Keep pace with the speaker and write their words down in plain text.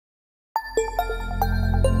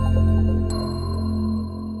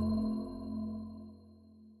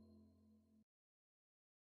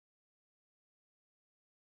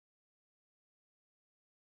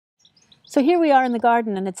So here we are in the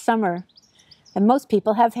garden and it's summer. And most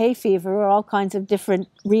people have hay fever or all kinds of different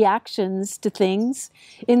reactions to things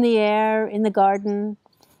in the air, in the garden,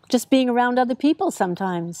 just being around other people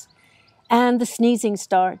sometimes. And the sneezing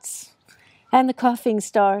starts, and the coughing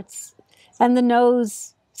starts, and the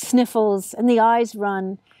nose sniffles, and the eyes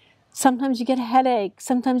run. Sometimes you get a headache,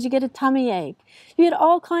 sometimes you get a tummy ache. You get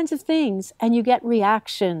all kinds of things, and you get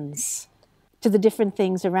reactions to the different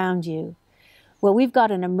things around you. Well, we've got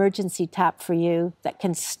an emergency tap for you that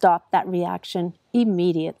can stop that reaction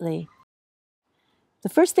immediately. The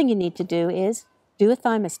first thing you need to do is do a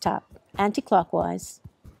Thymus Tap, anti-clockwise,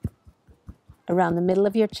 around the middle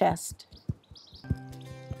of your chest.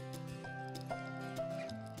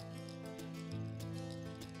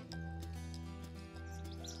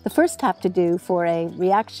 The first tap to do for a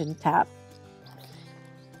reaction tap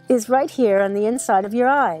is right here on the inside of your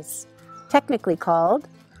eyes, technically called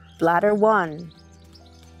Bladder 1.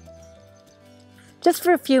 Just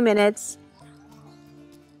for a few minutes,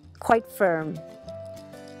 quite firm.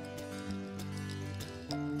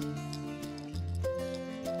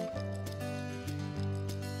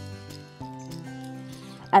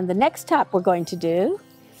 And the next tap we're going to do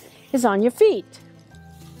is on your feet.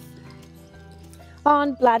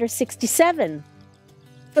 On Bladder 67,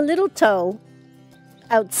 the little toe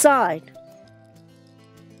outside.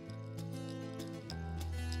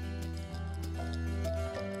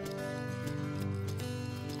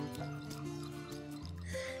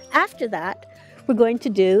 After that, we're going to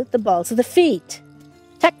do the balls of the feet,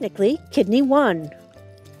 technically kidney 1.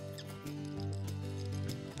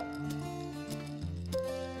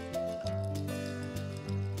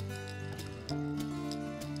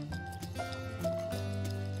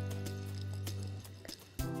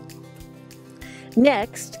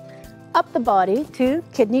 Next, up the body to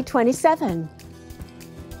kidney 27.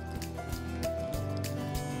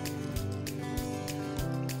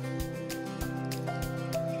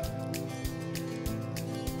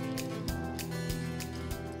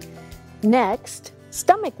 Next,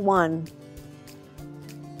 stomach 1.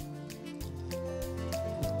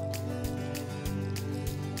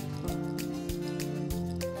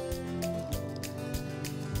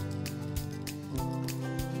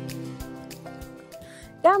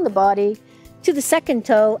 Down the body to the second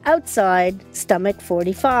toe outside, stomach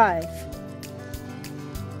 45.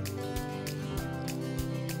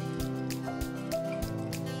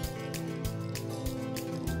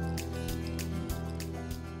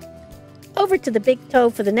 Over to the big toe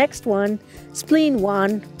for the next one, spleen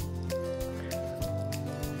 1.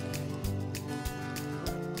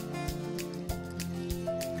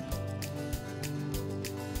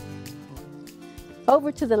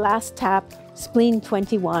 Over to the last tap, spleen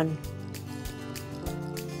 21.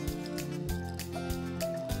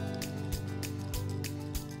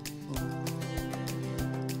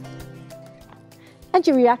 And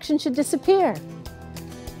your reaction should disappear.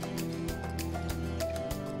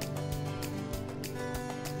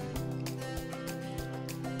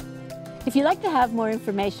 If you'd like to have more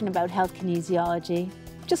information about health kinesiology,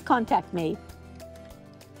 just contact me.